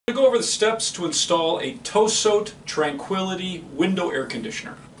I'm going to go over the steps to install a Tosot Tranquility window air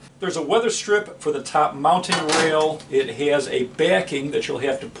conditioner. There's a weather strip for the top mounting rail. It has a backing that you'll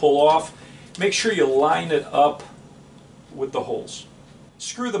have to pull off. Make sure you line it up with the holes.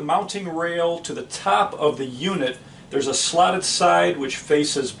 Screw the mounting rail to the top of the unit. There's a slotted side which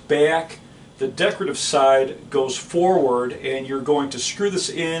faces back. The decorative side goes forward, and you're going to screw this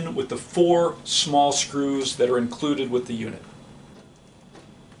in with the 4 small screws that are included with the unit.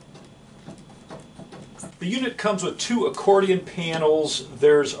 The unit comes with 2 accordion panels.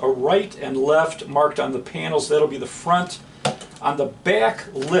 There's a right and left marked on the panels. That'll be the front. On the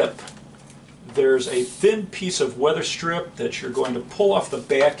back lip, there's a thin piece of weather strip that you're going to pull off the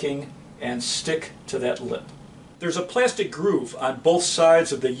backing and stick to that lip. There's a plastic groove on both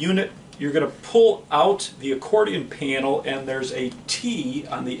sides of the unit. You're going to pull out the accordion panel, and there's a T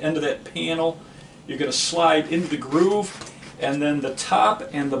on the end of that panel. You're going to slide into the groove, and then the top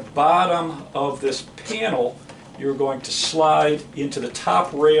and the bottom of this panel you're going to slide into the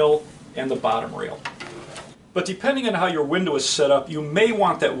top rail and the bottom rail. But depending on how your window is set up, you may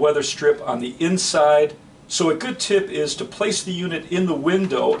want that weather strip on the inside. So a good tip is to place the unit in the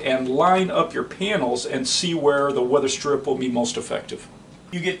window and line up your panels and see where the weather strip will be most effective.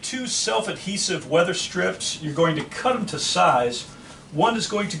 You get 2 self-adhesive weather strips. You're going to cut them to size. One is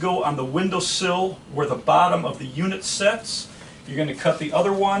going to go on the windowsill where the bottom of the unit sets. You're going to cut the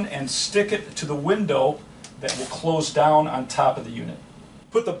other one and stick it to the window that will close down on top of the unit.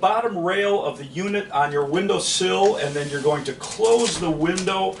 Put the bottom rail of the unit on your windowsill, and then you're going to close the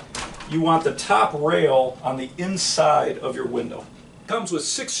window. You want the top rail on the inside of your window. It comes with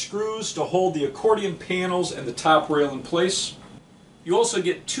 6 screws to hold the accordion panels and the top rail in place. You also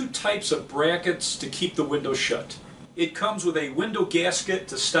get 2 types of brackets to keep the window shut. It comes with a window gasket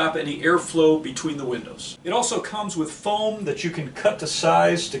to stop any airflow between the windows. It also comes with foam that you can cut to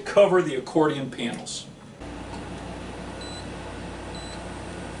size to cover the accordion panels.